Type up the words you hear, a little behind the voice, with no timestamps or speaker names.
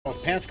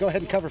Pants, go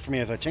ahead and cover for me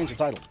as I change the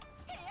title.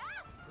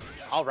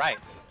 All right.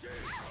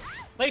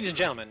 Ladies and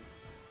gentlemen,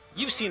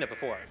 you've seen it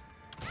before.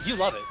 You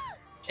love it.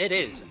 It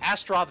is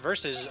Astaroth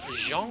versus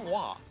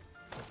Xianghua.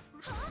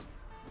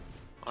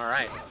 All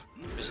right.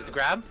 This is the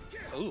grab.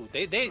 Ooh,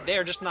 they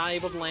are just not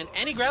able to land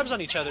any grabs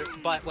on each other,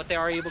 but what they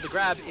are able to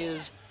grab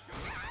is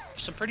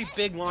some pretty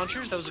big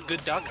launchers. That was a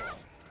good duck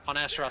on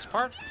Astaroth's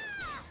part.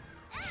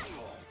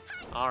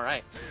 All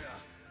right.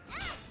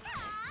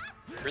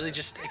 Really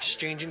just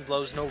exchanging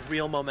blows. No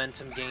real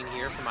momentum gain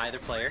here from either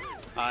player,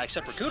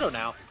 except Rikuto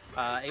now,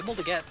 able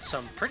to get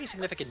some pretty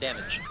significant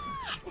damage.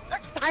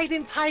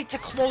 Poseidon Tide to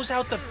close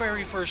out the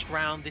very first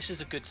round. This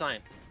is a good sign.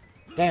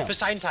 Damn.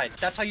 Poseidon Tide,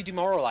 that's how you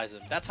demoralize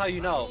them. That's how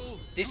you know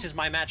this is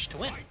my match to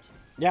win.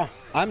 Yeah,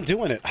 I'm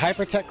doing it.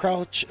 Hypertech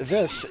crouch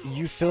this,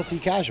 you filthy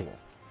casual.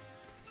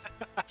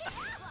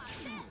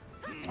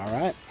 All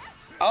right.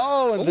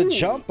 Oh, and the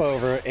jump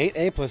over,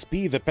 8A plus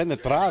B, the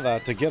penetrada,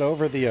 to get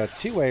over the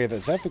 2A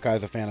that Xephukai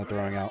is a fan of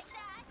throwing out.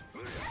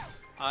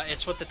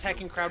 It's what the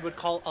Tekken crowd would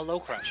call a low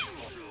crush.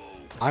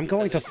 I'm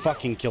going to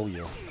fucking kill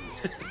you.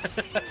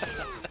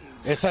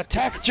 It's a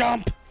tech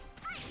jump!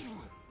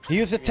 He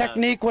used a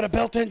technique with a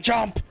built-in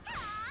jump!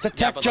 It's a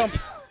tech jump!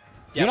 Like,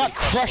 You're not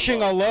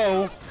crushing a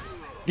low.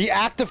 The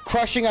act of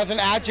crushing as an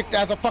adjective,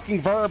 as a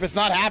fucking verb, is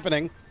not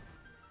happening.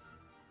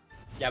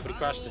 Yeah, but he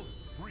crushed it.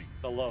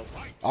 The low.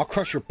 I'll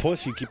crush your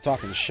puss, you keep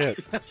talking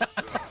shit.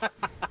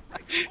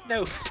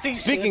 No,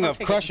 please. Speaking of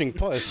crushing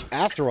puss,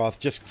 Astaroth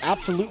just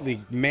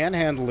absolutely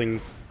manhandling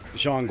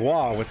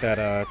Xianghua with that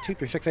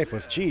 236A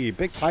plus G.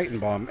 Big Titan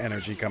Bomb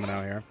energy coming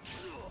out here.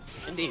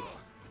 Indeed.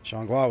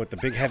 Xianghua with the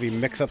big heavy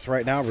mix-ups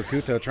right now.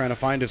 Rikuto trying to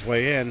find his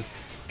way in.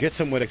 Gets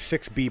him with a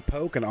 6B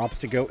poke and opts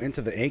to go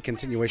into the A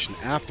continuation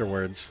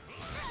afterwards.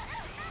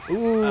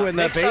 Ooh, and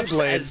the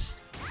Beyblade.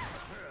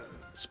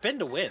 Spin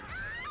to win.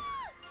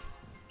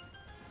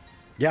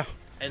 Yeah.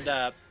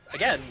 And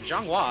again,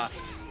 Xianghua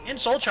in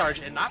Soul Charge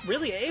and not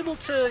really able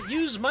to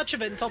use much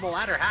of it until the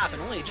latter half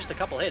and only just a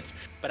couple hits.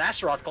 But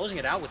Astaroth closing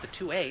it out with the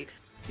 2A.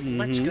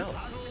 Let's go.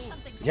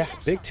 Yeah,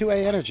 big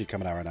 2A energy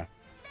coming out right now.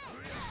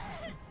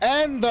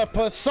 And the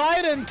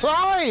Poseidon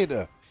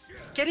Tide!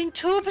 Getting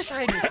 2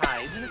 Poseidon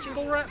Tides in a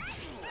single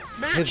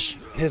match.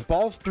 His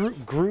balls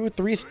grew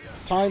 3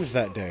 times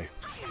that day.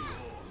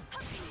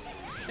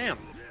 Damn.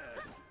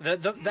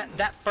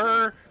 That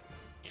fur...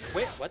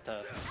 Wait, what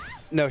the...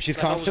 No, she's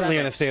constantly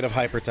in a state of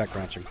hyper-tech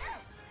crunching.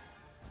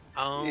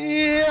 Oh.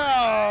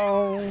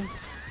 Yo!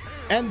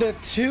 And the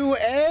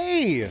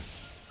 2A!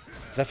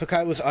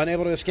 Xephukai was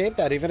unable to escape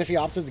that. Even if he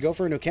opted to go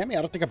for an Ukemi,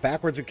 I don't think a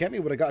backwards Ukemi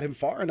would have got him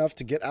far enough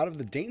to get out of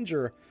the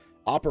danger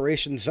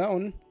operation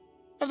zone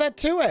of that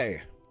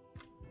 2A.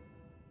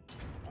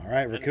 All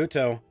right,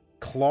 Rikuto,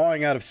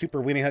 clawing out of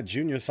Super Weenie Hut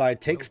Jr.'s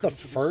side, takes the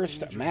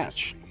first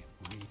match.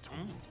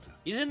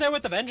 He's in there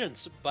with the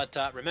vengeance, but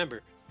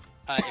remember,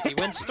 if he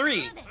wins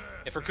 3,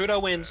 if Rikuto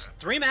wins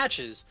 3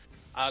 matches,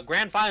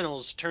 Grand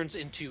Finals turns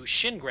into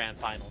Shin Grand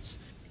Finals,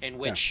 in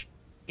which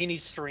he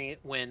needs to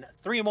win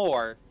 3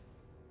 more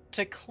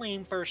to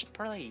claim first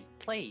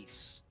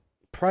place.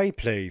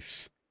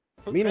 Place.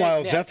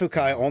 Meanwhile,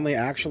 Xephukai only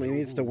actually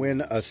needs to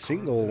win a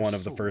single one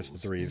of the first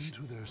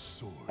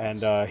 3s.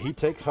 And he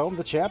takes home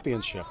the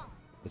championship.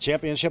 The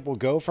championship will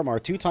go from our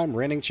 2-time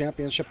reigning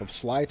championship of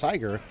Sly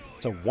Tiger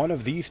to one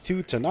of these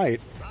 2 tonight.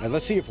 And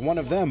let's see if one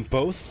of them,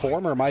 both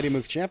former Mighty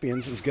Moose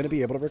champions, is going to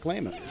be able to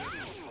reclaim it.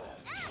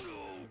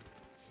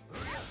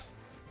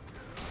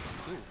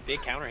 Ooh, big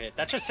counter hit.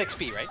 That's just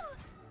 6B, right?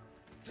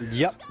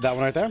 Yep, that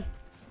one right there?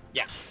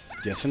 Yeah.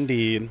 Yes,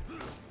 indeed.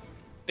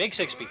 Big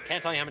 6B.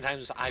 Can't tell you how many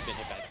times I've been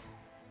hit by that.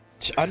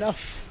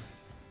 Enough.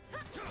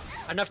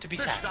 Enough to be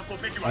sad.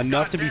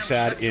 Enough to be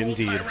sad,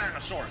 indeed.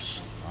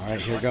 All right,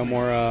 here go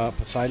more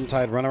Poseidon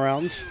Tide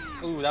runarounds.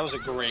 Ooh, that was a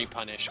great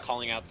punish,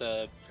 calling out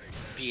the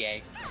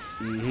BA.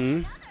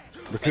 Mm-hmm.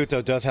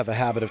 Rikuto does have a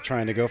habit of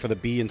trying to go for the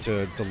B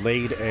into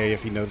delayed A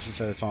if he notices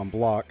that it's on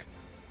block.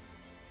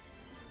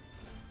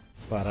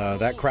 But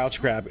that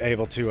crouch grab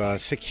able to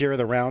secure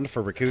the round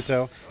for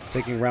Rikuto,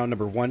 taking round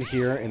number 1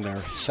 here in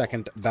their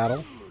second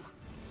battle.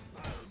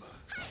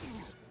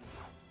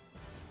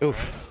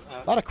 Oof.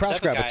 A lot of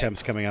crouch grab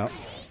attempts coming out.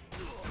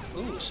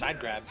 Ooh, side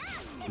grab.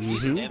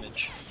 Decent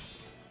damage.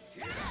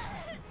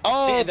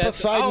 Oh,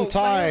 Poseidon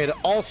Tide.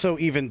 Also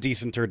even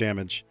decenter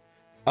damage.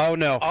 Oh,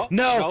 no. Oh,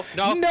 no.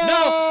 No.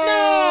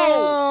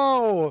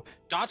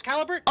 Dodge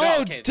caliber? No,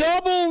 Oh, okay.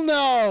 double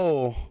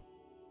no.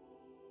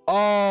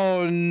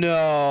 Oh,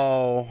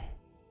 no.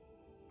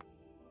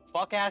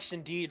 Fuck ass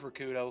indeed,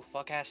 Rikuto.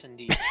 Fuck ass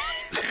indeed.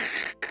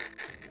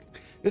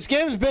 This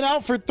game's been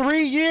out for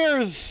 3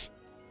 years.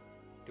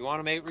 Do you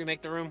want to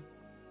remake the room?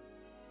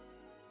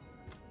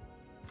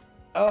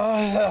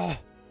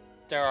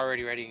 They're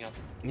already readying up.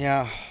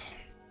 Yeah.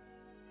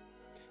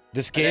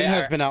 This game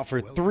has been out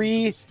for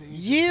 3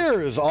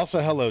 years.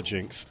 Also, hello,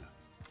 Jinx.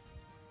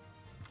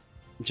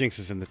 Jinx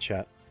is in the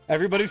chat.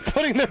 Everybody's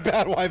putting their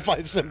bad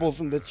Wi-Fi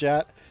symbols in the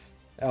chat.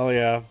 Hell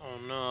yeah. Oh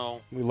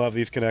no. We love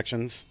these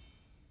connections.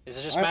 Is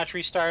it just match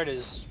restart?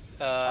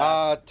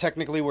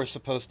 Technically, we're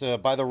supposed to,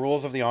 by the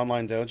rules of the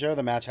online dojo,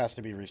 the match has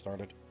to be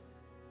restarted.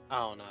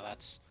 Oh no,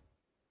 that's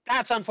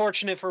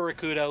unfortunate for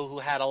Rikuto, who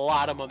had a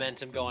lot of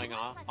momentum going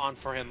on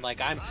for him. Like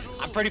I'm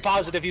pretty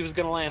positive he was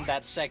gonna land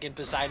that second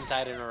Poseidon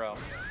title in a row.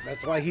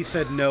 That's why he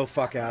said no,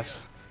 fuck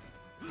ass.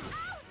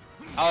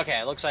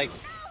 Okay, looks like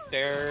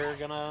they're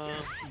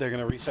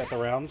gonna reset the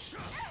rounds.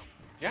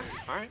 Yeah,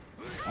 all right.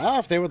 Ah,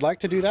 if they would like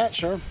to do that,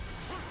 sure.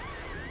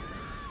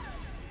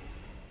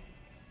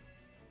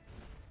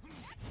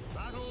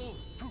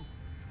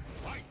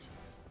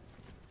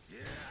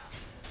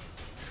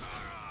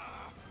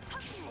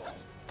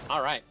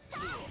 All right.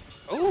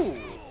 Ooh,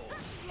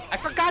 I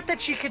forgot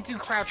that she could do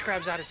crouch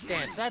grabs out of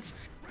stance. That's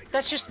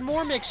just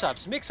more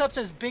mix-ups. Mix-ups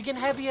as big and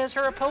heavy as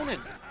her opponent.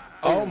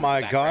 Oh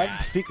my god.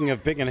 grab. Speaking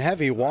of big and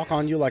heavy, walk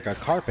on you like a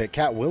carpet.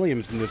 Cat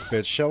Williams in this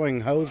bitch, showing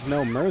hoes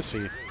no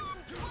mercy.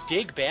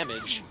 Dig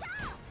damage.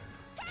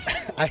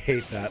 I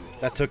hate that.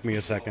 That took me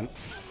a second.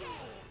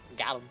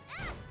 Got him.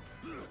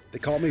 They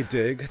call me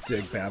Dig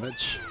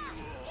Babbage.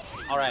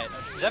 All right,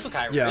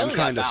 Xephukai. Yeah, really I'm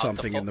kind of about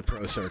something in the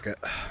pro circuit.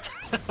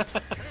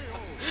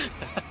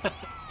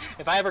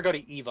 If I ever go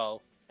to Evo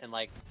and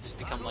like just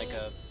become like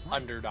a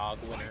underdog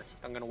winner,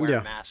 I'm gonna wear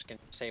a mask and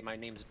say my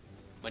name's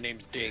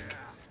Dig.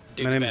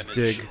 My name's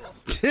Dig.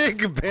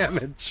 Dig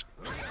Bammage.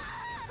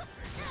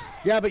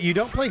 Yeah, but you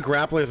don't play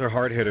grapplers or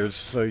hard hitters,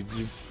 so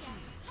you.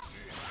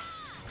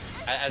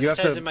 As it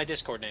says in my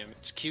Discord name,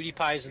 it's Cutie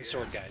Pies and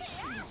Sword Guys.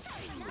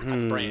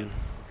 Brand.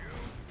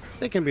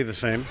 They can be the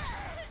same.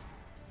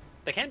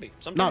 They can be.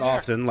 Sometimes Not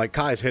often. Like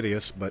Kai's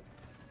hideous, but.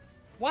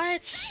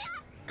 What?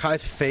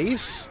 Kai's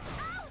face?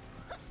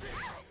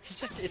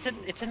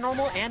 It's a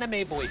normal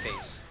anime boy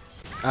face.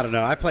 I don't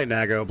know. I play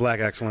Nago, Black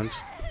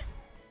Excellence.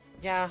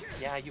 Yeah,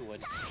 you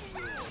would.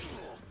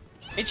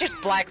 It's just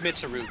Black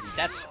Mitsurugi.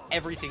 That's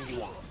everything you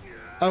want.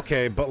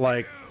 Okay, but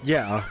like,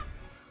 yeah.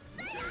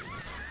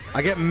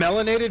 I get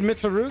melanated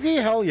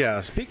Mitsurugi? Hell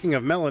yeah. Speaking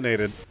of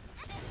melanated,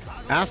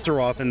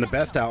 Astaroth in the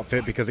best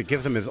outfit because it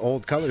gives him his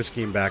old color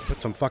scheme back.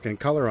 Put some fucking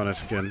color on his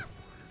skin.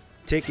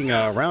 Taking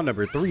round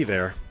number 3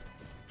 there.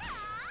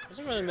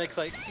 Doesn't really make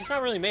like he's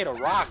not really made of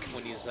rock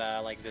when he's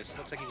like this.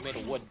 Looks like he's made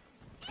of wood.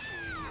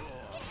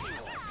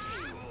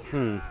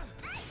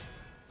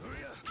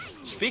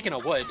 Speaking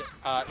of wood,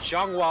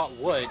 Xianghua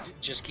would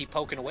just keep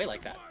poking away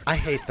like that. I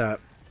hate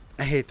that.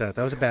 I hate that.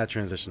 That was a bad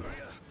transition.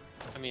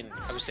 I mean,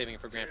 I was saving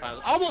it for grand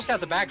finals. Almost got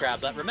the back grab,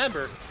 but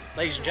remember,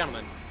 ladies and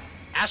gentlemen,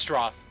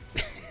 Astaroth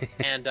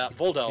and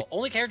Voldo,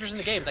 only characters in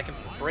the game that can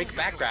break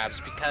back grabs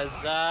because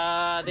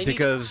they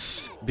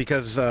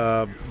because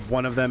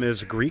one of them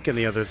is Greek and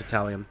the other is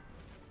Italian.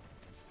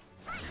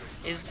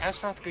 Is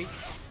Astaroth Greek?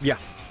 Yeah.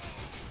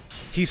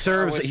 He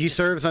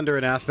serves under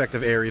an aspect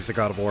of Ares, the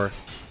god of war.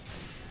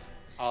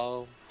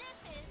 Oh.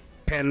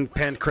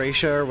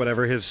 Pancratia, or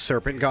whatever his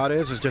serpent god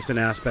is just an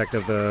aspect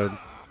of the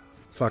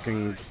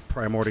fucking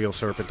primordial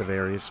serpent of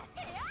Ares.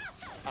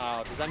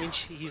 Does that mean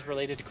he's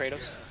related to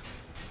Kratos?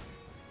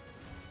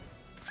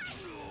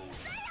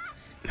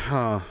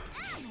 Huh.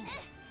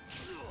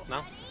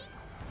 No?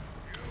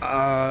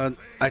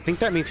 I think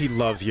that means he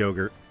loves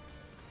yogurt.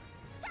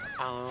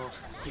 Oh,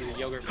 he's a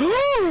yogurt.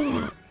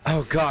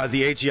 Oh god,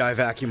 the AGI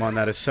vacuum on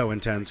that is so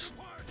intense.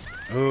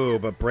 Ooh,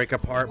 but break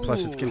apart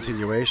plus its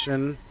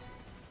continuation.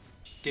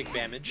 Dig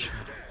damage.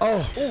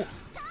 Oh. Ooh.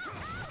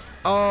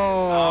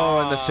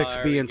 Oh, and the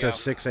 6B into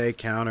 6A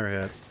counter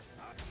hit.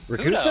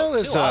 Rikuto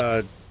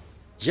is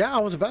yeah, I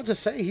was about to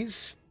say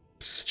he's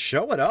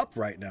showing up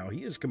right now.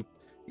 He is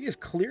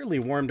clearly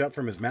warmed up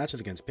from his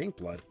matches against Pink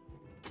Blood.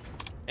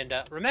 And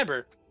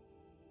remember,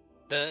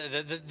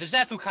 the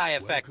Xephukai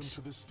effect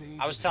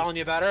I was telling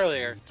you about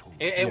earlier,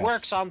 it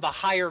works on the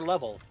higher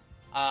level.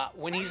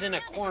 When he's in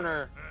a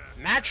corner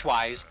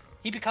match-wise,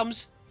 he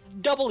becomes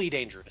doubly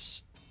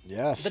dangerous.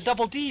 Yes. The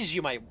double Ds,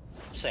 you might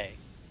say.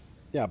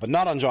 Yeah, but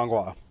not on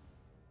Xianghua.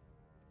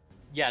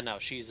 Yeah, no,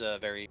 she's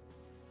very...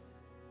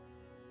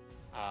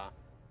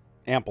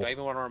 ample. Do I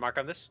even want to remark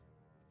on this?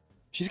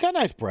 She's got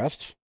nice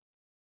breasts.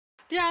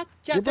 Yeah,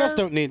 your breasts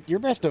don't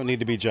need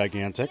to be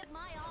gigantic.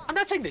 I'm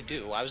not saying they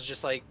do. I was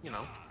just like, you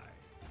know,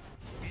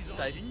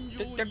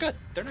 they're good.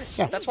 They're nice.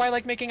 Yeah. That's why I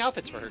like making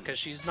outfits for her, because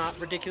she's not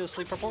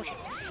ridiculously proportioned.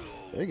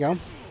 There you go.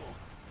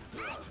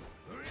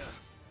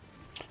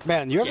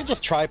 Man, you ever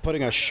just try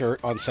putting a shirt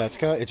on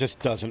Setsuka? It just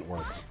doesn't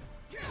work.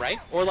 Right?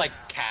 Or like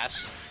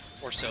Cass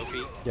or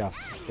Sophie. Yeah.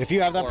 If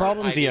you have that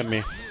problem, Ivy. DM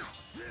me.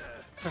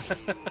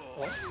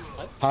 What?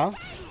 Huh?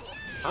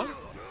 Huh?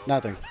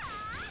 Nothing.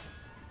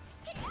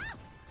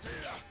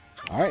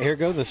 Alright, here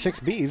go the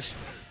 6Bs.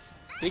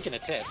 Speaking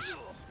of tits.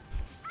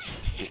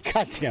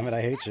 God damn it,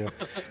 I hate you.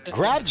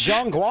 Grabbed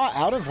Xianghua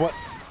out of what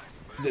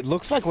it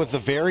looks like with the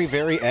very,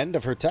 very end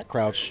of her tech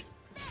crouch.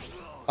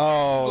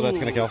 Oh, that's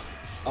gonna kill.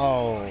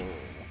 Oh.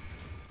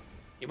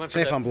 You went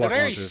for Safe on block the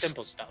very launches.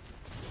 simple stuff.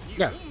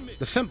 Yeah,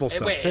 the simple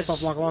stuff. wait, safe on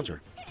block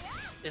launcher.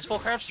 Is full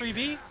crouch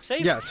 3B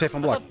safe? Yeah, it's safe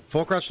on block.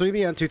 Full crouch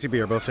 3B and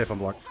 2-2B are both safe on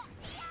block.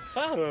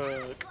 Fuck.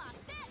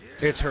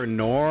 It's her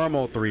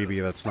normal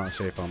 3B that's not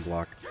safe on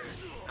block.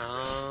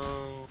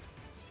 Oh.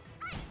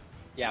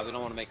 Yeah, we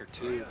don't want to make her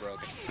too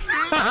broken.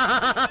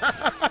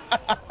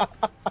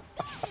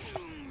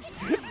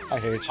 I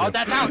hate you. Oh,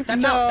 that's out.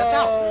 That's no! out. That's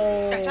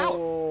out. That's out.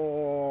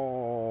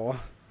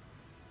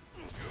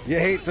 You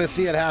hate to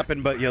see it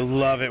happen, but you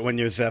love it when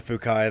you're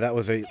Xephukai. That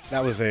was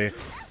a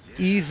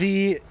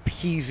easy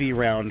peasy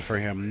round for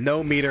him.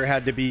 No meter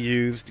had to be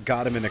used.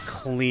 Got him in a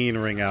clean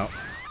ring out.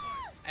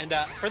 And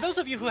for those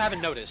of you who haven't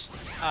noticed,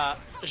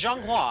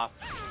 Xianghua,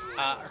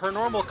 her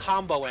normal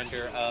combo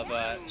ender of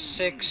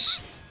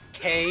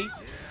 6K,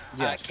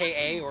 Yes.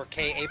 KA or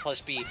KA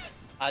plus B,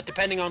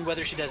 depending on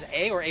whether she does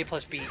A or A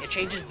plus B, it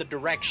changes the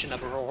direction of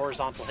her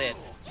horizontal hit,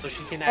 so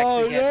she can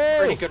actually get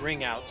pretty good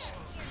ring outs.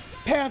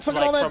 Pants, look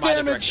at all that from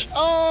either damage! direction.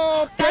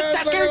 Oh,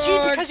 That's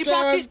guaranteed because you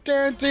blocked it!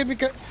 Guaranteed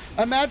because...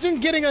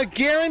 Imagine getting a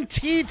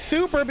guaranteed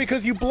super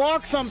because you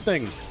block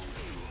something!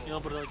 You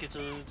know, but like it's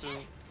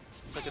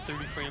like a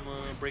 30 frame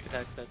break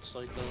attack that's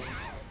like,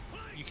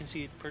 you can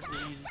see it pretty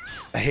easy.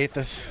 I hate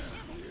this.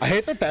 I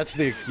hate that that's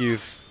the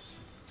excuse.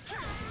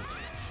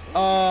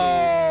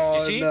 Oh,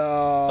 you see?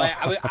 no.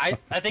 Like,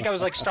 I think I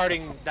was like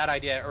starting that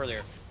idea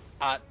earlier.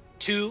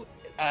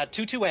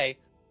 2-2A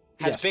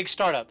has Yes. big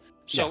startup,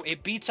 so Yeah.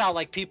 it beats out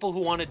like people who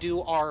want to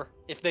do R.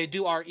 If they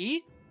do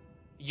RE,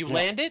 you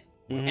land it,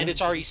 and it's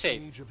RE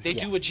safe. They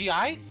do a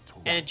GI,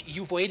 and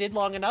you've waited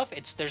long enough.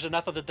 There's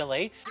enough of a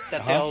delay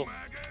that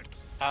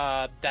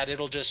that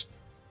it'll just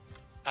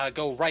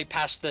go right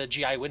past the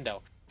GI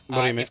window.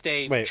 What do you mean? If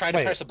they try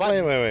to press a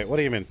button. Wait. What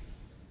do you mean?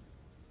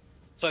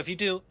 So if you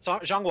do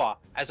Xianghua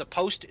as a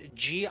post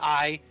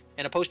GI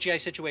in a post GI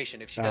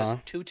situation, if she does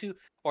 2-2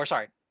 or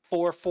sorry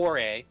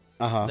 4-4A,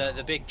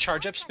 the big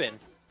charge up spin,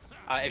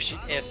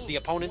 if the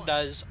opponent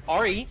does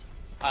RE,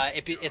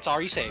 it's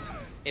RE save.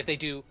 If they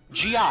do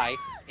GI,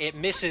 it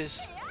misses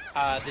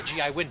the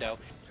GI window.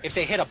 If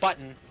they hit a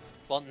button,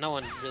 well, no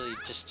one really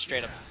just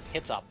straight up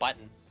hits a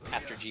button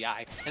after GI,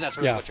 and that's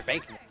really what you're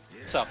banking.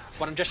 So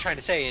what I'm just trying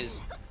to say is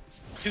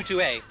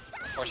 2-2A,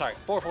 or sorry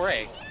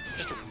 4-4A.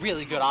 Just a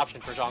really good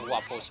option for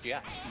Xianghua post GI.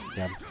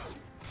 Yeah.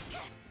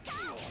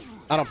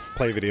 I don't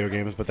play video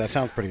games, but that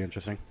sounds pretty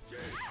interesting.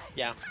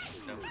 Yeah.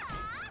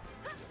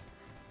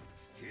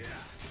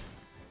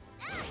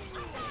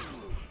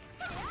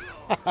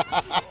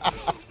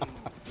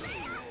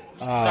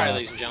 Sorry,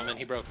 ladies and gentlemen,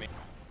 he broke me.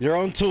 Your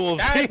own tools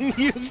being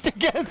used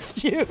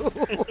against you.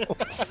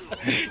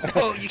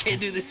 No, you can't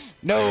do this.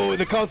 No,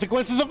 the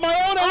consequences of my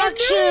own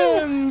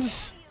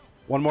actions.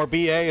 One more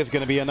BA is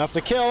going to be enough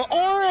to kill,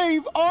 or a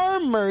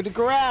armored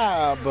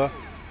grab.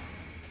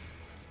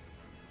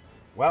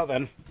 Well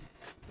then.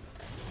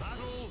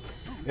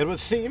 It would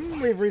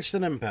seem we've reached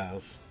an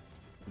impasse.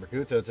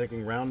 Rikuto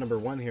taking round number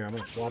 1 here. I'm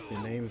going to swap the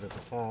names at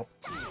the top.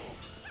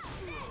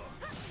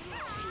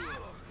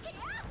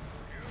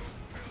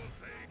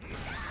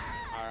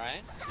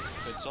 Alright.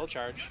 Good soul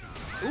charge.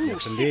 Ooh,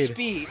 Yes,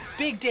 6B.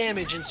 Big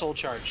damage in soul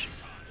charge.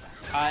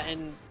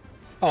 And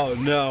Oh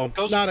no,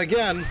 not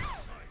again.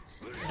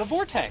 the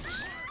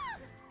vortex.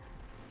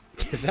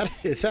 Is that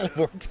a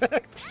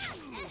vortex?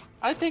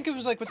 I think it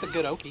was like with the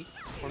good Oki.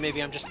 Or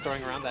maybe I'm just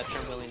throwing around that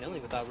term willy-nilly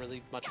without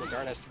really much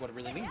regard as to what it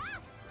really means.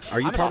 Are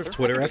you I'm an part of author.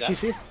 Twitter I can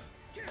do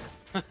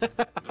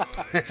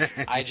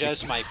FGC? I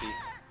just might be.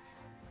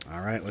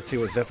 Alright, let's see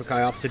what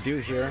Xephukai opts to do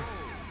here.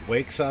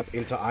 Wakes up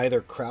into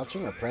either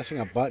crouching or pressing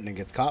a button and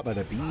gets caught by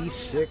the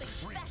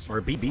B6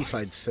 or BB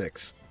side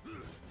 6.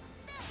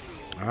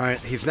 Alright,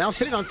 he's now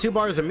sitting on 2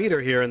 bars a meter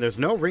here, and there's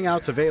no ring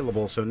outs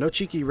available, so no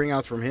cheeky ring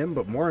outs from him,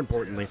 but more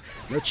importantly,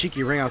 no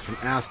cheeky ring outs from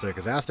Asta,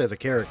 because Asta as a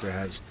character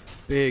has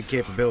big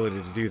capability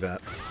to do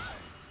that.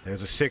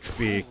 There's a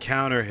 6B,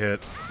 counter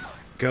hit,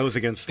 goes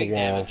against the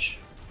wall. Damage.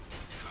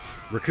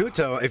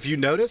 Rikuto, if you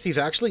notice, he's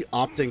actually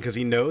opting because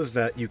he knows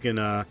that you can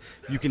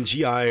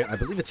GI, I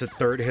believe it's the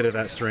 3rd hit of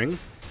that string.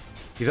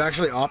 He's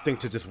actually opting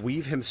to just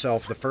weave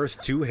himself the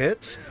first 2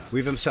 hits,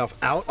 weave himself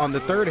out on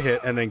the 3rd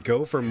hit, and then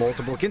go for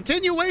multiple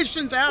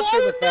continuations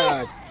after the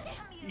fact.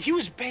 He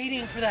was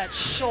baiting for that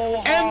so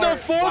hard. And the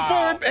 4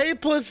 Wow. for A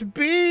plus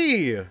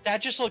B.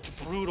 That just looked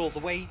brutal. The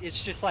way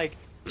it's just like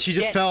She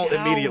just get fell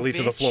down, immediately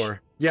to the bitch.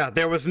 floor. Yeah,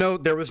 there was no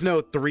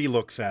 3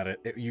 looks at it.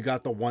 You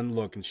got the 1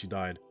 look and she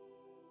died.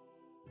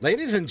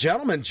 Ladies and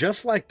gentlemen,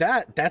 just like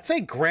that, that's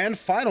a grand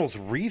finals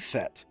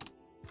reset.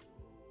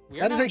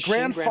 That is a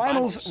grand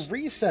finals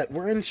reset.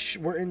 We're in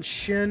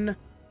Shin.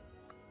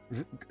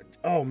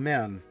 Oh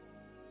man.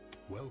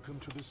 Welcome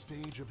to the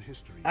stage of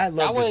history. I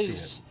love That to see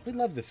was- it. We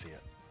love to see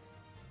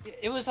it.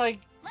 It was like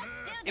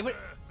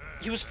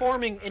he was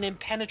forming an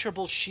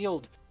impenetrable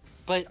shield,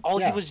 but all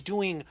he was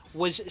doing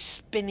was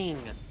spinning.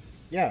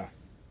 Yeah.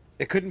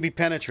 It couldn't be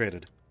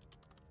penetrated.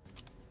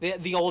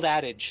 The old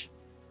adage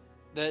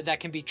that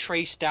can be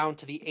traced down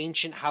to the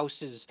ancient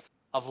houses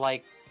of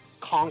like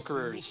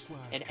conquerors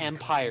and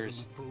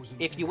empires.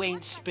 If you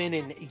ain't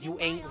spinning, you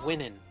ain't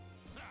winning.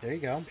 There you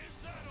go.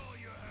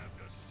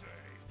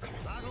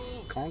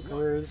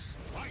 Conquerors.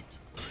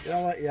 You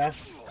know what? Yeah.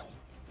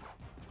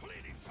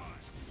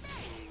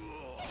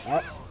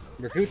 Oh,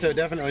 Rikuto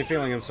definitely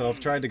feeling himself.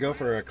 Tried to go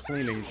for a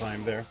cleaning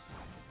time there.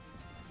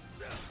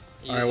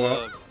 He's Alright,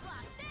 well,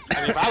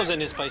 I mean, if I was in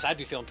his place, I'd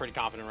be feeling pretty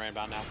confident right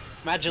about now.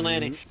 Imagine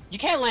landing. You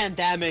can't land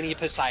that many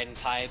Poseidon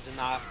Tides and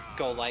not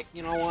go like,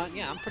 you know what?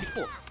 Yeah, I'm pretty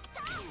cool.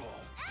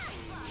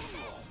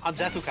 On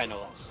Xephukai, no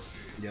less.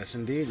 Yes,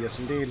 indeed. Yes,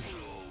 indeed.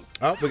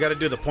 Oh, we got to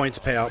do the points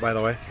payout, by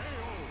the way.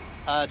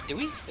 Do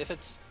we? If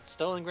it's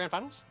still in Grand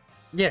Finals?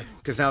 Yeah,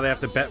 because now they have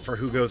to bet for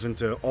who goes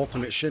into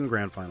Ultimate Shin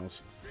Grand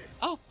Finals.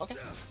 Oh, okay.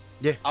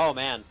 Yeah. Oh,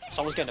 man.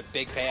 Someone's getting a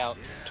big payout.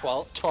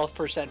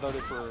 12%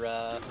 voted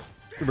for,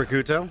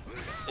 Rikuto?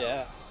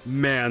 Yeah.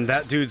 Man,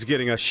 that dude's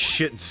getting a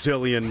shit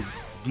zillion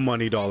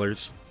money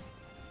dollars.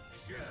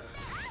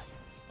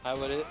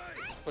 What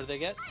did they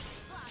get?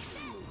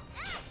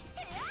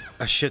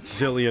 A shit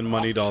zillion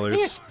money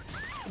dollars.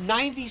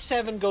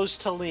 97 goes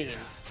to Lean.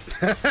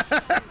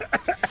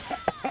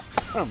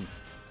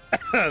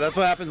 That's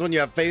what happens when you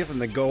have faith in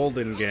the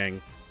Golden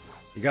Gang.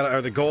 You gotta,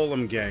 or the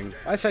Golem Gang.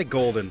 I say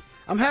Golden.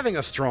 I'm having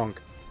a strong.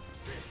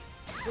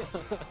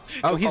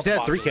 Oh, he's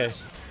dead.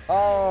 3K.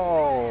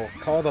 Oh,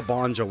 call the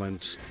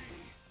Bondulance.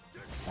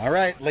 All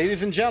right,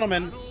 ladies and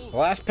gentlemen, the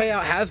last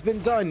payout has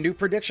been done. New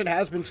prediction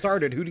has been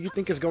started. Who do you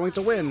think is going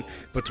to win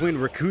between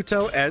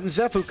Rikuto and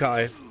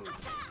Xephukai?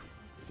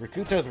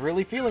 Rikuto's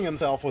really feeling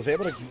himself, was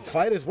able to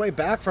fight his way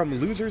back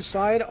from loser's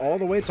side all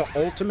the way to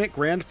Ultimate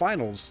Grand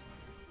Finals.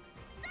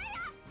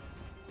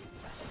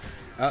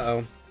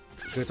 Uh-oh.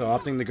 Rikuto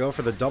opting to go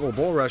for the double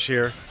bull rush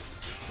here.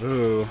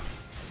 Ooh.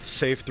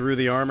 Safe through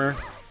the armor.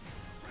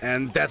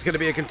 And that's going to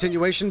be a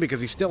continuation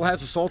because he still has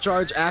the soul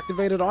charge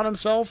activated on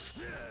himself.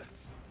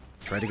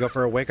 Tried to go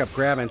for a wake-up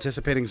grab,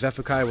 anticipating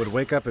Xephukai would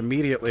wake up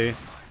immediately.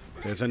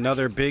 There's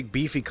another big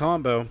beefy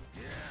combo.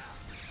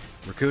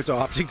 Rikuto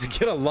opting to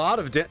get a lot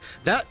of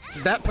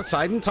that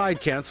Poseidon Tide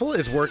cancel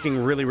is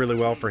working really, really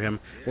well for him,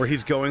 where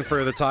he's going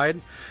for the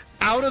Tide.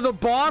 Out of the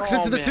box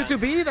into the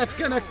 2-2-B, that's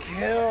gonna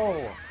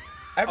kill.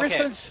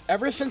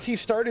 Ever since he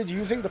started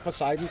using the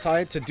Poseidon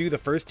Tide to do the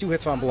first 2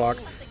 hits on block,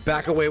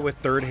 back away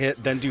with 3rd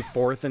hit, then do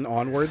 4th and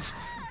onwards.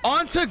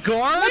 Onto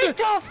guard!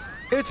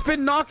 It's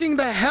been knocking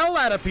the hell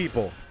out of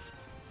people.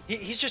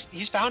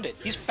 He's found it.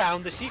 He's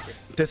found the secret.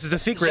 This is the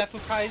secret.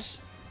 Xephukai's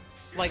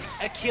like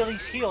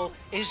Achilles heel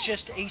is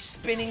just a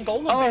spinning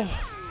golem.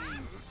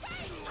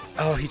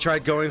 Oh, he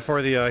tried going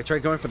for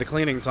the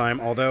cleaning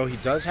time, although he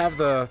does have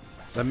the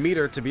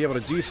meter to be able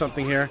to do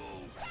something here.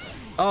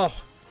 Oh,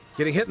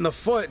 getting hit in the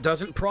foot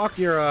doesn't proc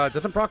your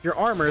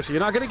armor, so you're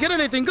not gonna get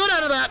anything good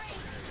out of that.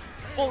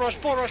 Bull rush,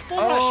 bull rush, bull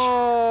rush.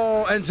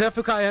 Oh, and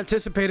Xephukai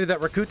anticipated that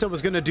Rikuto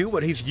was going to do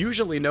what he's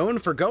usually known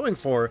for going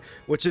for,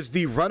 which is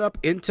the run up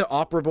into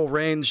operable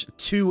range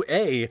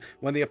 2A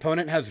when the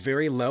opponent has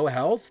very low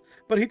health,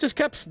 but he just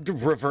kept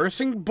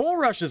reversing bull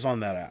rushes on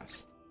that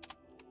ass.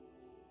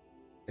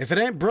 If it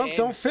ain't broke,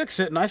 don't fix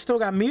it, and I still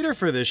got meter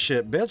for this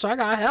shit, bitch. I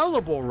got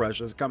hella bull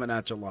rushes coming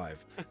at you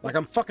live. Like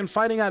I'm fucking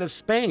fighting out of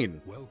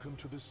Spain. Welcome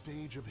to the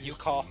stage of you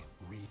call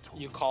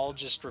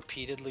just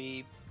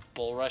repeatedly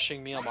bull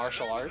rushing me a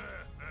martial art?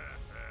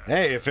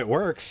 Hey, if it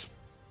works.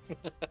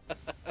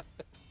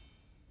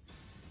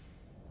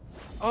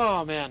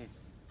 Oh man.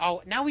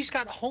 Oh, now he's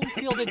got home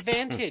field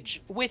advantage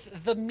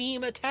with the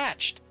meme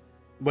attached.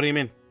 What do you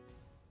mean?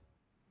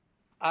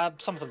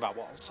 Something about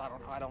walls. I don't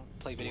know. I don't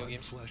play video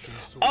games.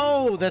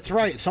 Oh, that's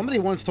right. Somebody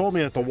once told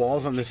me that the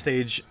walls on this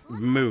stage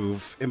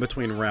move in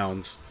between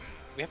rounds.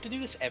 We have to do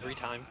this every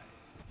time.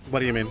 What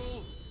do you mean?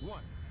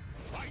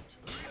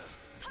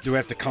 Do we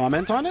have to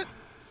comment on it?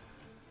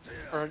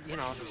 Or, you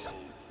know,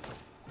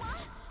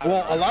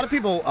 well, a lot of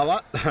people,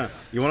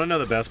 you want to know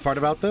the best part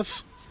about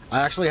this?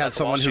 I actually had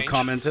someone who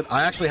commented,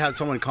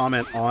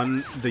 comment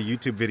on the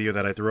YouTube video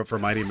that I threw up for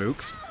Mighty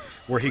Mooks,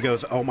 where he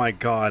goes, oh my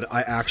god,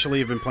 I actually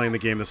have been playing the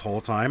game this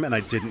whole time, and I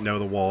didn't know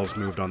the walls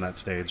moved on that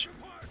stage.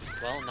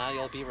 Well, now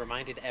you'll be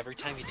reminded every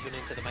time you tune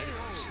into the Mighty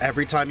Mooks.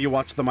 Every time you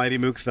watch the Mighty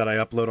Mooks that I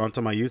upload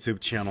onto my YouTube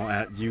channel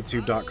at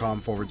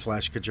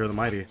youtube.com/Kajir the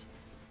Mighty.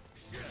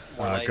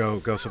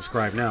 Go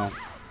subscribe now.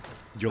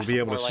 You'll be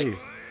able to see.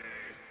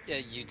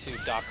 Yeah,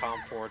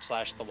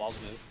 youtube.com/The Walls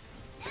Move.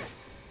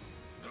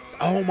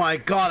 Oh my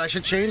god, I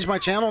should change my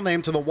channel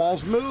name to The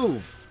Walls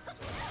Move.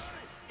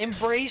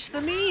 Embrace the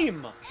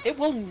meme. It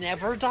will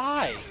never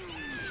die.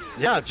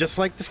 Yeah, just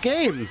like this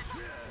game.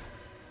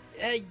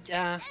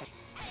 Yeah?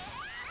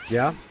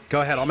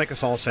 Go ahead, I'll make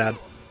us all sad.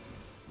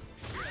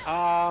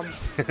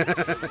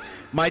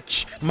 My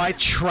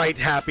trite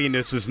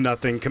happiness is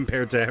nothing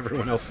compared to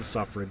everyone else's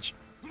suffrage.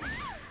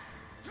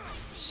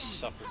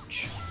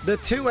 Suffrage. The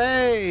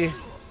 2A!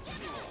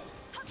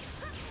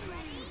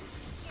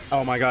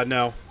 Oh my god,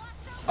 no.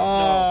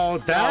 Oh,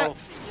 no, that... No.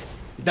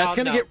 That's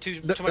gonna get... Too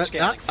much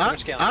scaling. Too much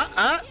scaling.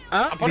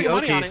 I'm putting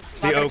money on it.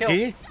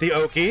 The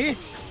Oki.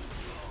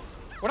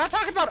 We're not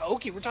talking about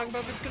Oki. We're talking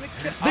about if it's gonna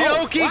kill. The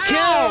Oki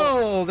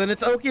killed! And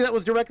it's Oki that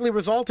was directly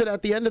resulted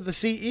at the end of the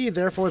CE.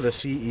 Therefore, the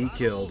CE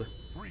killed.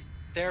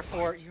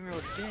 Therefore, you're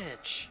a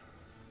bitch.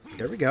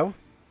 There we go.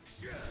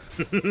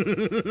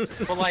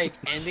 But like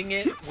ending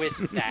it with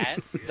that,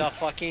 the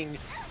fucking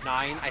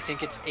 9, I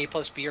think it's A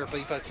plus B or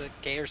B plus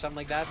K or something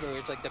like that, where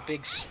it's like the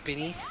big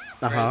spinny.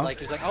 Right?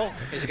 Like it's like, oh,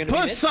 is it gonna be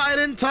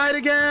Poseidon Tide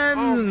again?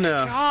 Oh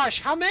my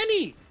gosh, how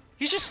many?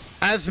 He's just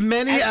As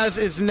many as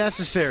is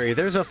necessary.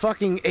 There's a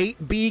fucking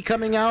 8B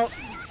coming out.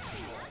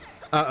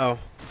 Uh-oh.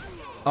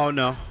 Oh,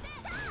 no.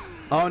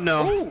 Oh,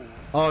 no. Ooh.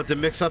 Oh, the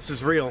mix-ups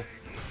is real.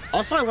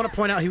 Also, I want to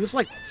point out, he was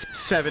like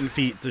 7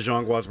 feet to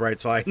Xianghua's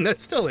right side, and that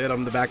still hit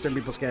him, the back turn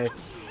people's K.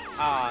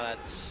 Ah,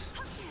 that's...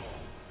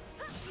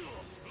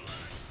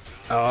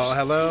 Oh,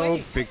 hello.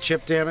 Wait. Big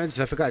chip damage.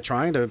 Xephukai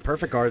trying to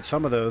perfect guard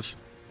some of those.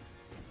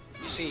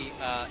 You see,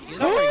 he's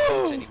not wearing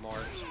boots anymore.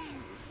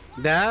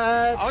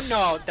 That's... Oh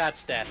no,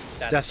 that's death.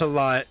 That's a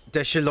lot.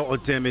 That's a lot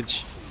of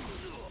damage.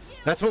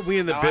 That's what we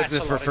in the Oh,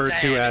 business that's a lot of refer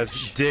to as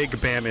damage.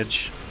 dig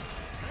damage.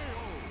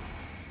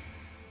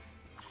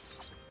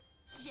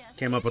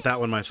 Came up with that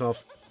one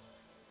myself.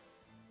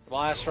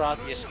 Well,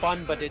 Astaroth, you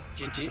spun, but you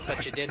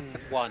didn't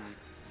won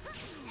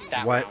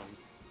that What?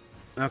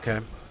 round. Okay.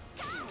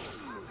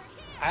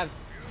 I have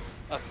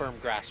a firm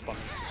grasp on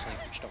this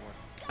language, don't worry.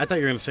 I thought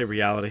you were going to say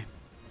reality.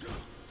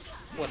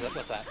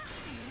 What's that?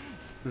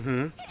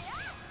 Mm-hmm.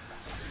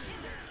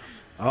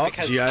 Oh,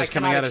 Because GI's I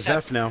coming cannot out of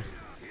accept- Zeph now.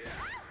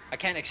 I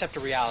can't accept a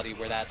reality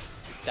where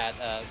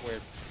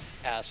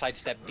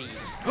sidestep B.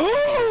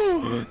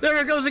 Oh, there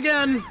it goes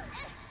again.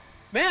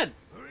 Man,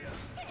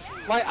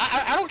 like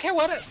I don't care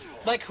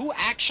like who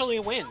actually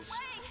wins.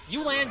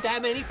 You land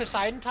that many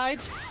Poseidon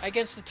Tides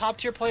against the top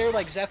tier player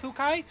like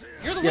Xephukai,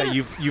 you're the winner.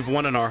 Yeah, you've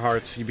won in our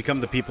hearts. You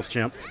become the people's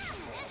champ.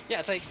 Yeah,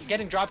 it's like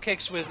getting drop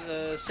kicks with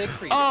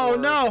Siegfried. Oh or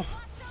no.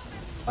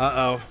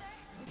 Uh-oh.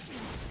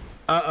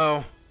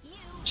 Uh-oh.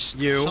 just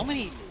You. So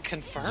many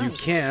confirms. You to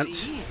can't.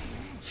 see.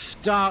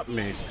 Stop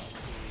me.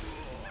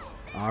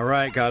 All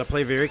right, gotta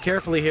play very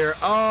carefully here.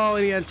 Oh,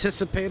 he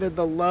anticipated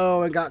the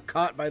low and got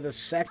caught by the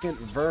second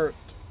vert.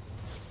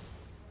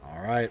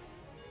 All right.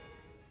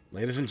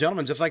 Ladies and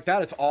gentlemen, just like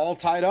that, it's all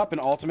tied up in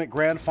Ultimate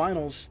Grand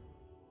Finals.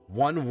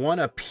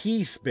 1-1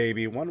 apiece,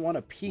 baby. 1-1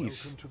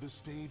 apiece. Welcome to the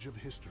stage of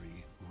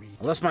history.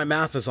 Unless my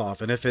math is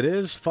off, and if it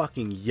is,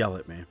 fucking yell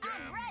at me.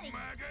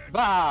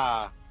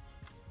 Bah.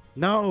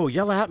 No,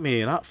 yell at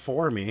me, not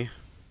for me.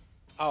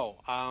 Oh,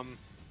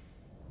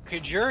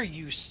 Kajur,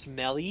 you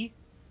smelly.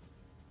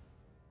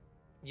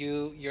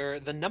 You're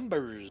the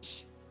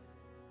numbers.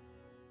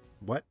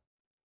 What?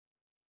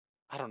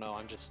 I don't know.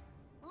 I'm just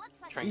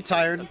trying You to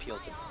tired? appeal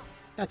to.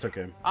 That's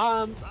okay.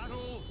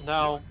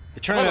 No.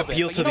 You're trying to little bit,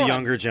 appeal but to you know the what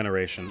younger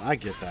generation. I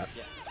get that.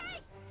 Yeah.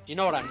 You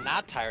know what I'm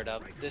not tired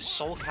of? This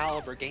Soul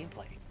Calibur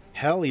gameplay.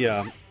 Hell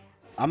yeah.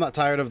 I'm not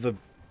tired of the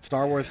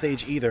Star Wars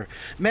stage either.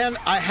 Man,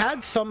 I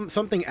had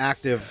something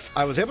active.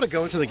 I was able to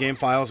go into the game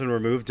files and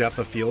remove depth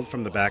of field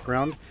from the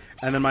background,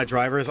 and then my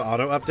drivers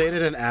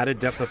auto-updated and added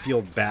depth of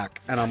field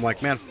back. And I'm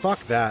like, man, fuck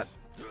that.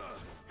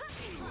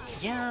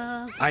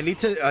 Yeah. I need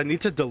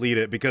to delete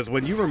it, because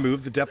when you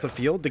remove the depth of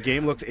field, the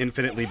game looks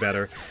infinitely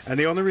better. And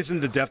the only reason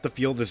the depth of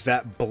field is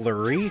that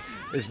blurry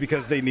is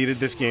because they needed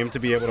this game to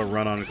be able to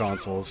run on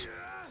consoles.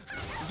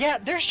 Yeah,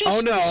 there's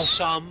just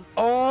some...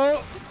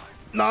 Oh,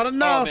 not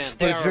enough, man,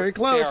 but it's very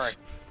close.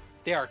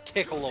 They are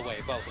tickle away,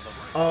 both of them.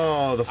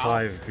 Oh, the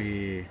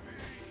 5B.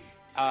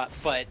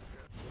 But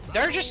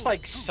there are just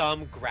like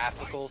some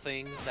graphical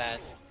things that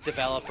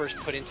developers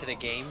put into the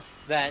game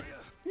that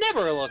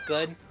never look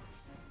good.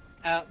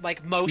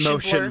 Like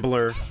motion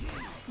blur.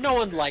 No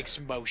one likes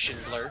motion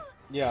blur.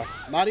 Yeah,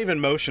 not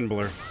even motion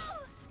blur.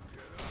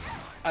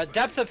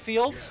 Depth of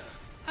field,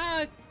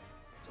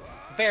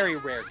 very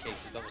rare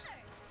cases.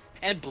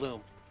 And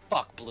bloom.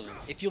 Fuck bloom.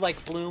 If you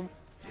like bloom.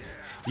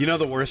 You know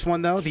the worst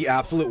one, though? The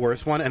absolute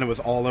worst one, and it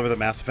was all over the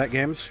Mass Effect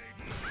games?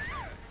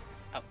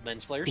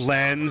 Lens flares?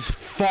 Lens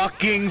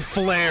fucking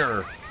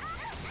flare.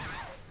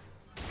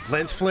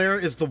 Lens flare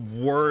is the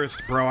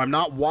worst, bro. I'm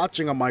not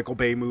watching a Michael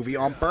Bay movie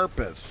on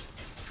purpose.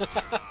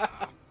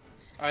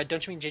 Alright,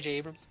 don't you mean J.J.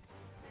 Abrams?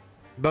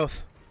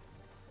 Both.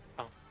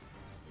 Oh.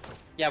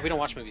 Yeah, we don't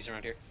watch movies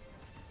around here.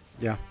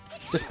 Yeah,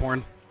 just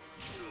porn.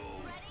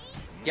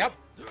 Yep.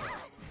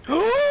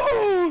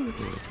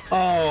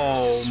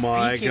 Oh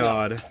my Speaking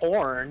god. of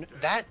porn,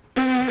 that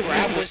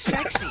grab was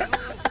sexy.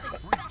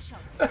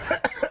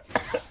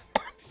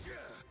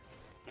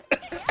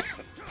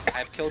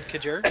 I've killed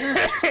Kajur.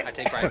 I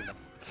take pride in them.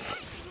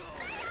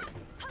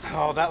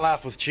 Oh, that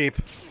laugh was cheap.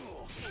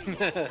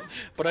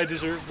 But I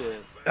deserved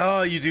it.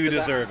 Oh, you do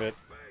deserve it.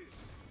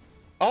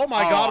 Oh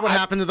my god, what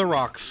happened to the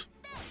rocks?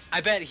 I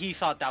bet he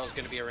thought that was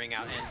going to be a ring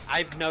out, and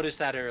I've noticed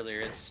that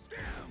earlier.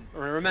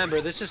 Remember,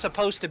 this is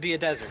supposed to be a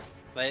desert.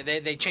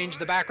 They changed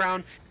the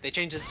background. They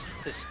changed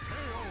this.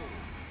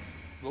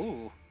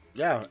 Ooh.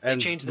 Yeah, and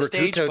changed the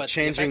stage, Rikuto but the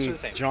changing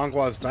effects are the same.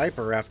 Xianghua's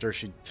diaper after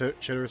she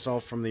shit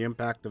herself from the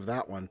impact of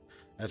that one.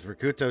 As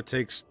Rikuto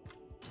takes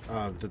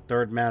the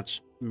third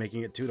match,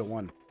 making it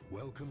 2-1.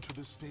 Welcome to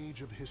the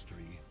stage of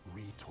history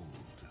retold.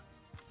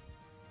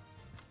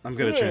 I'm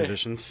good at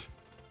transitions.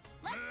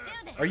 Let's do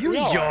this. Are you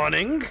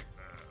yawning?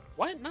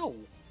 What? No.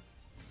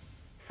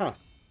 Huh.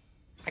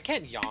 I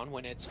can't yawn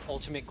when it's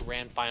Ultimate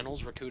Grand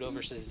Finals Rikuto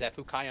versus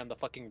Xephukai on the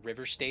fucking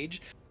river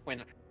stage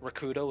when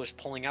Rikuto is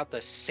pulling out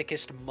the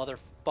sickest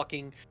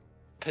motherfucking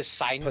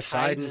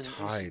Poseidon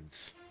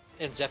Tides.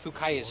 and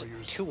Xephukai is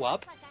 2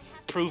 up,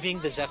 proving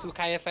the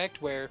Xephukai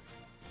effect where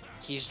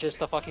He's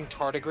just a fucking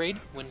tardigrade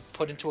when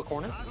put into a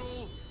corner.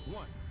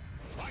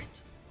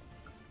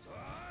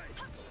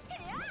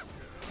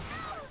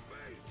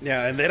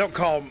 Yeah, and they don't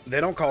call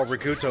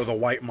Rikuto the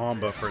White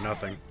Mamba for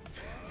nothing.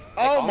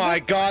 Oh my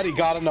god, he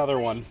got another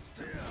one.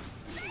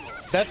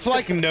 That's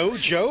like no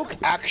joke,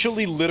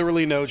 actually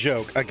literally no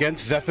joke.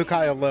 Against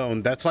Xephukai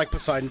alone, that's like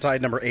Poseidon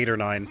Tide number 8 or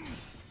 9.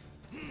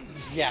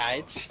 Yeah,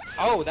 it's...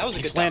 Oh, that was a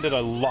good He's landed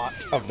a lot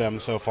of them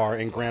so far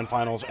in Grand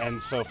Finals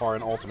and so far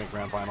in Ultimate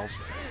Grand Finals.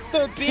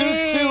 The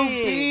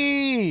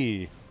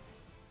 2-2-B!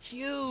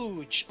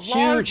 Huge!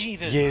 Large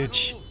even!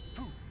 Huge.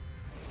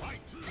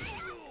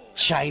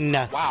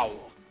 China. Wow.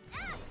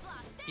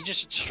 He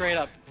just straight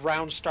up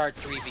round start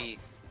 3B.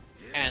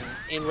 And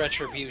in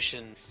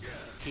retribution,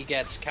 he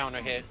gets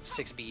counter hit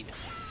 6 bead.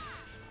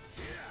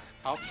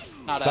 Oh,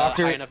 not a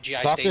high enough GI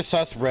Dr. state.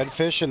 Sus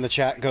Redfish in the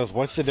chat goes,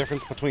 what's the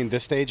difference between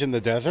this stage and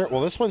the desert?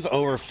 Well, this one's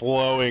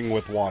overflowing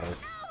with water.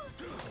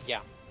 Yeah.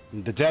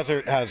 The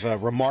desert has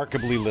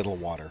remarkably little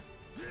water.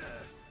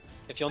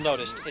 If you'll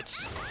notice,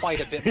 it's quite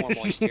a bit more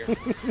moist here.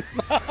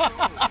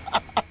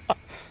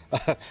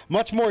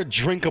 Much more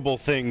drinkable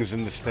things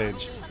in the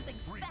stage.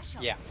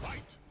 Yeah.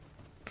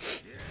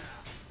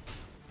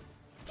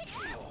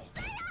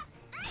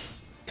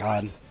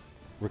 God.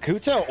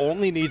 Rikuto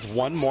only needs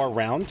one more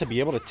round to be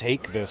able to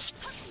take this.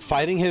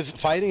 Fighting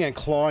and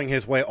clawing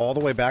his way all the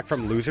way back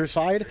from loser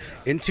side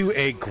into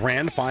a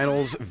Grand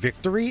Finals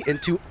victory,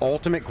 into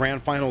Ultimate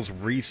Grand Finals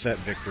reset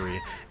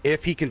victory,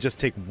 if he can just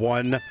take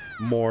one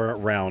more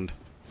round.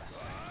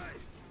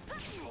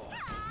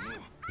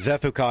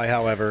 Xephukai,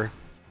 however,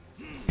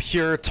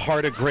 pure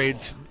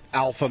tardigrade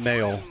alpha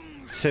male,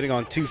 sitting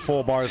on 2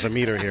 full bars a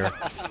meter here.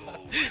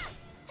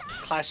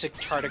 Classic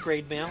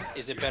tardigrade male.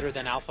 Is it better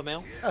than alpha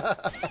male?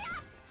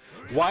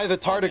 Why the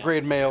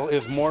tardigrade male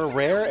is more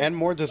rare and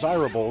more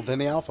desirable than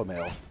the alpha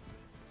male.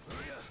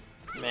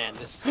 Man,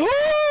 this...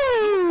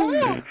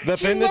 The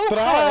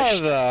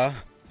penetrada!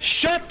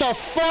 Shut the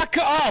fuck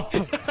up!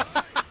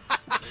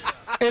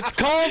 It's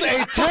called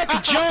a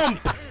tech jump!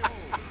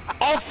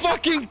 I'll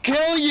fucking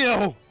kill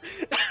you!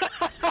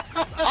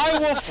 I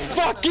will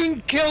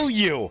fucking kill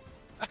you!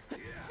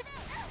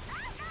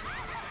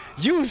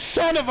 You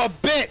son of a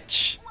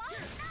bitch!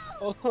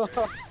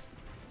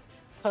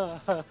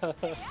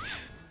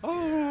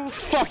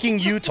 Fucking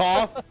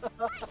Utah!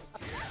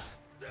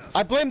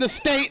 I blame the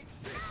state!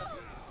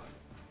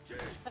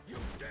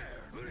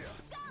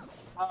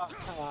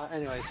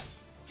 Anyways,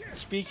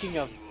 speaking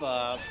of,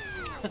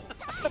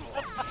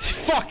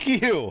 Fuck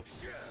you!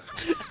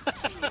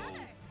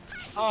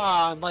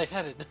 I'm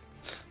lightheaded.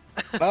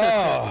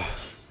 Oh.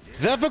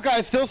 Xephukai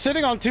is still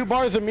sitting on 2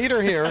 bars a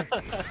meter here.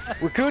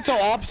 Rikuto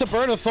opts to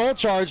burn a soul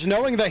charge,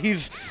 knowing that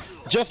he's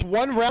just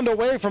 1 round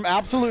away from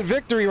absolute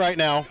victory right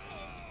now.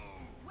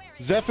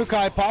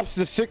 Xephukai pops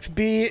the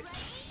 6B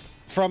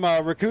from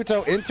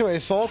Rikuto into a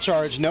soul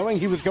charge, knowing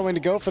he was going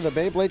to go for the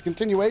Beyblade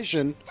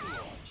continuation.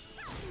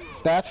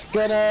 That's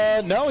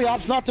gonna... No, he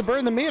opts not to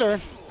burn the meter.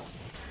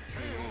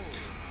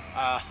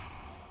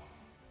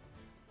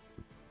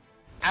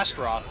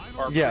 Astaroth,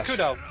 or Yes.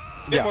 Rikuto,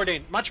 Yeah.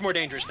 much more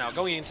dangerous now,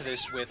 going into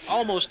this with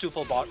almost 2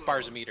 full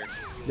bars a meter.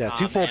 Yeah,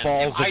 2 full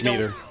balls of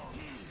meter.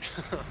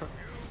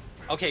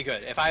 Okay,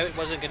 good. If I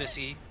wasn't gonna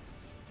see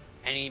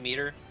any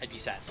meter, I'd be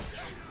sad.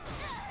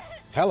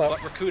 Hello. But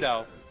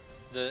Rikuto,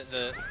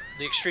 the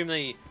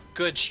extremely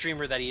good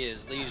streamer that he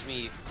is, leaves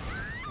me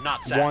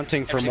not sad.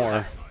 Wanting for more.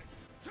 Time.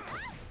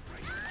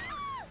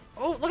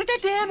 Oh, look at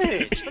that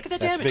damage! Look at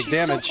that That's damage. big He's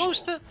damage. so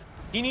close to.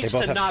 He needs They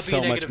both to have not be so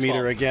a much negative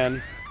meter 12.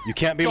 again. You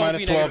can't be Don't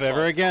minus be 12 negative ever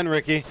 12. again,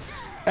 Ricky.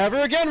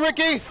 Ever again,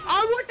 Ricky!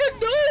 I want to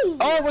know.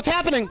 Oh, what's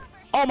happening?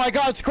 Oh my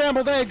god,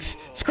 scrambled eggs!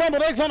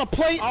 Scrambled eggs on a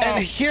plate,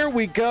 and here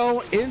we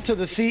go into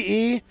the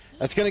CE.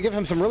 That's going to give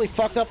him some really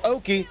fucked up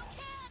Oki.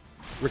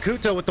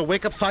 Rikuto with the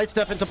wake-up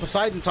sidestep into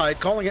Poseidon Tide,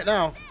 calling it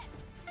now.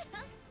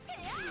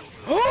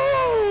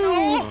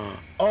 Oh!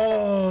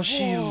 Oh,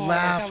 she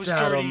laughed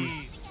at him.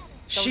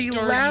 She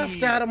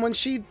laughed at him when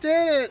she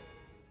did it.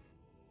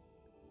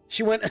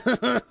 She went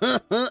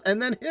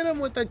and then hit him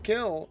with a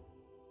kill.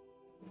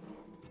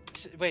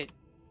 Wait.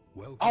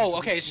 Oh,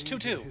 okay, it's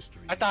 2-2.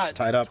 I thought... It's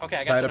tied up. Okay,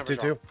 It's I got tied the up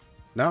numbers 2-2.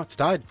 No, it's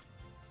tied.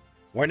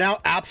 We're now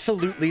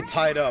absolutely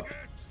tied up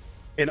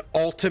in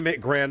Ultimate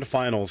Grand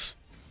Finals.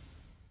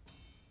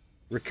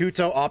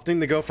 Rikuto opting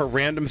to go for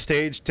random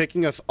stage,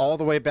 taking us all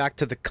the way back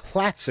to the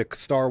classic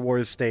Star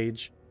Wars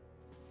stage.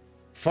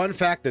 Fun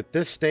fact that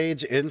this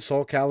stage in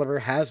Soul Calibur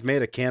has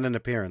made a canon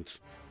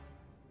appearance.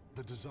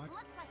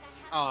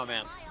 Oh,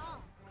 man.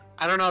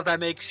 I don't know if that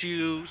makes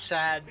you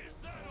sad,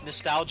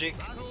 nostalgic,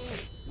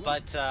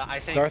 but I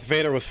think... Darth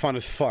Vader was fun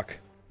as fuck.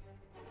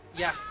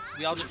 Yeah,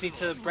 we all just need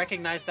to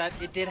recognize that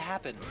it did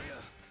happen.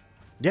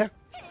 Yeah.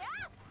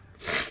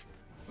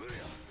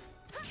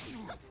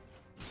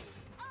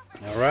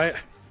 All right.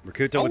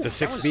 Rikuto with the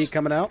 6B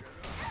coming out.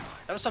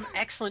 That was some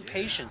excellent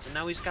patience, and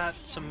now he's got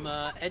some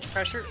edge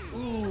pressure.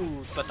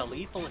 Ooh, but the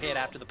lethal hit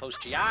after the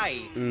post-GI.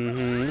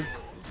 Mm-hmm.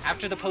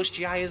 After the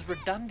post-GI is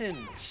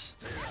redundant.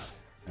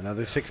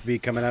 Another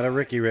 6B coming out of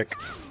Rick.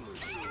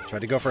 Tried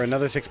to go for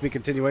another 6B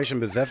continuation,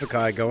 but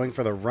Xephukai going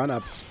for the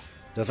run-ups.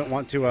 Doesn't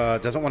want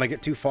to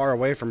get too far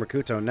away from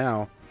Rikuto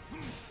now.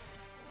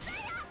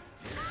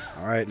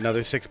 All right,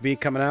 another 6B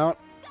coming out.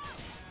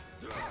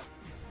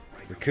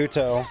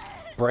 Rikuto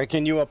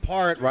breaking you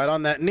apart right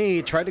on that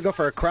knee. Tried to go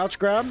for a crouch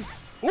grab.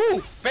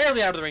 Ooh,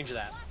 barely out of the range of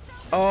that.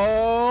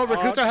 Oh,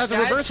 Rikuto has a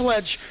that's- reverse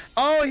ledge.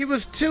 Oh, he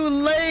was too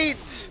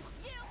late.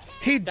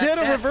 He did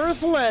a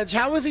reverse ledge.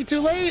 How was he too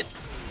late?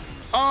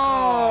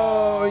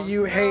 Oh,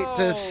 you hate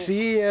to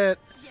see it.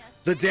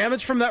 The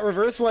damage from that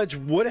reverse ledge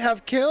would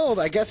have killed.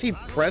 I guess he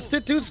pressed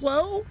it too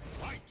slow.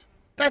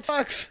 That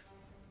sucks.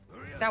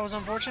 That was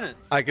unfortunate.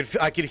 I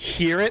could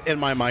hear it in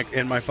my mic,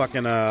 in my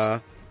fucking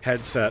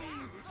headset.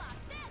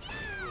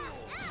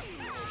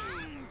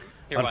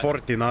 Hear what?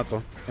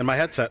 Unfortunato. In my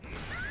headset.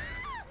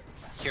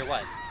 Hear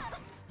what?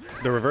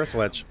 The reverse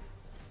ledge.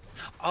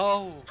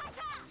 Oh,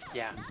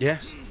 yeah. Yeah.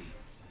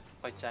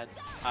 Quite sad.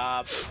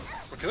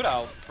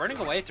 Rikuto burning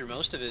away through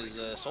most of his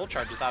soul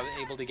charge without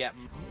able to get.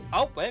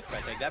 Oh wait,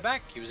 I take that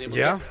back. He was able to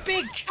get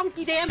big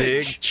chunky damage.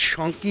 Big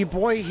chunky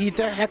boy. He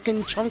the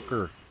heckin'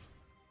 chunker.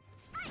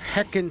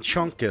 Heckin'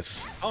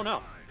 chunkus. Oh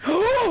no.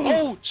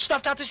 Oh,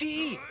 stuffed out the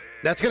CE.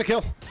 That's gonna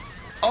kill.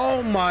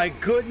 Oh my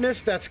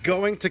goodness, that's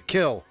going to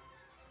kill.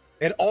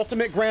 In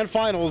Ultimate Grand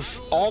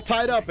Finals, all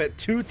tied up at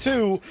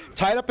 2-2,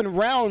 tied up in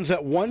rounds at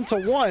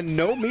 1-1.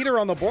 No meter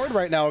on the board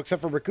right now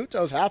except for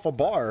Rikuto's half a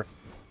bar.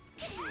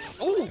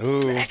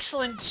 Ooh,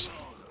 excellent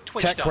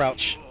twitch Tech dog.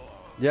 crouch.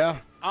 Yeah.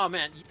 Oh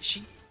man,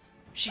 she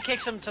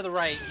kicks him to the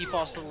right, he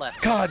falls to the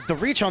left. God, the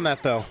reach on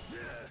that though.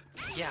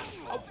 Yeah.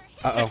 Oh,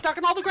 Uh-oh. it's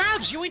knocking all the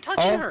grabs. You ain't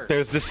touching Oh, her.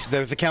 there's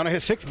the counter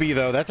hit 6B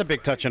though. That's a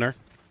big touch in her.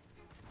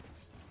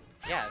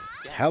 Yeah.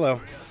 Hello.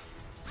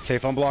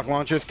 Safe on block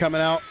launchers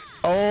coming out.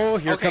 Oh,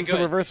 here Okay, comes the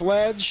good. reverse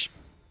ledge.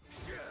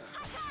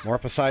 More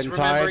Poseidon He's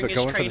Tide, remembering but his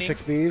going training. for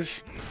the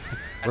 6Bs.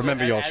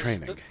 Remember y'all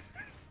training.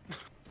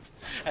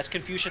 As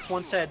Confucius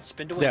once said,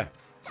 spin to win. Yeah.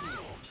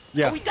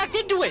 Yeah. Oh, he ducked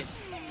into it.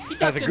 He As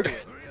ducked a, into gr-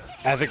 it.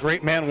 as a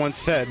great man once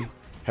said,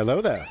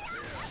 hello there.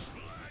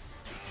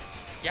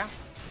 Yeah.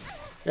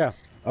 Yeah.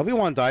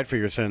 Obi-Wan died for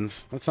your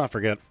sins. Let's not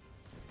forget.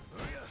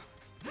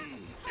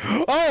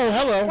 Oh,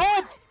 hello.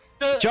 What?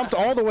 Jumped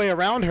all the way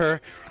around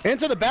her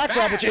into the back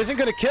grab, which isn't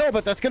going to kill,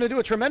 but that's going to do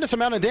a tremendous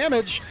amount of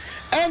damage.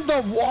 And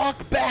the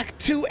walk back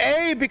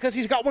 2A because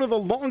he's got one of the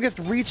longest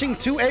reaching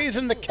 2As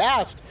in the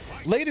cast.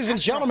 Ladies and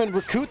gentlemen,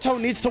 Rikuto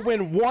needs to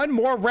win one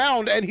more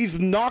round, and he's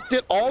knocked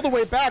it all the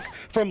way back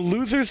from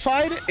loser's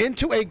side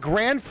into a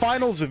grand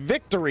finals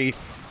victory.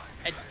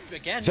 And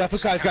again,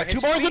 Xephukai's got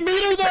 2 bars a Poseidon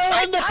meter though,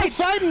 and the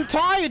Poseidon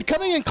Tide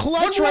coming in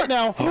clutch right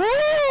now.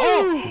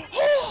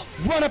 Oh!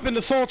 Run up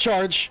into Soul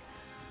Charge.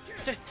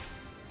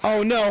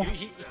 Oh no.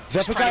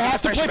 Xephukai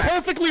has to play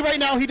perfectly right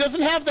now. He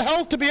doesn't have the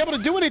health to be able to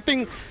do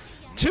anything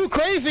too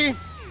crazy.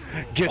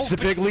 Gets the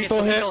big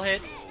lethal hit.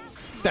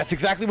 That's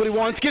exactly what he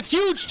wants. Gets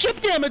huge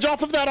chip damage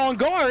off of that on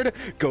guard.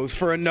 Goes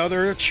for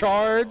another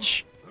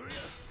charge.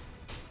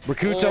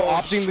 Rikuto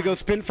opting to go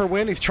spin for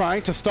win. He's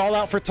trying to stall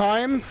out for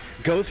time.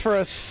 Goes for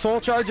a soul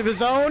charge of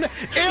his own. Into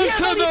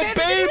the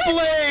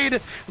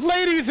Beyblade!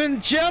 Ladies and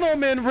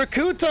gentlemen,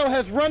 Rikuto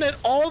has run it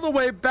all the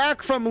way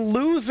back from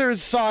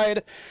loser's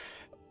side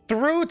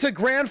through to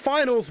grand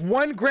finals,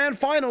 won grand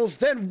finals,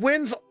 then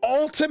wins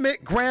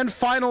ultimate grand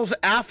finals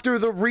after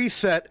the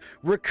reset.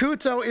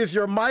 Rikuto is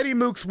your Mighty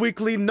Mooks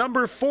Weekly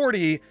number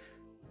 40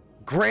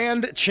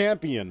 grand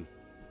champion.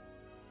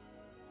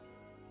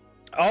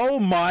 Oh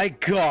my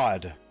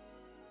god.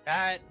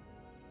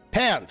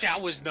 Pants.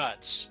 That was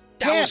nuts.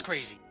 That was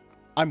crazy.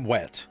 I'm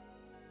wet.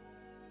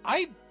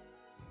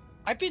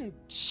 I've been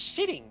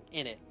sitting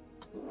in it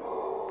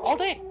all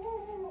day.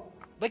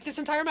 Like this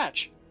entire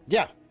match.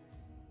 Yeah.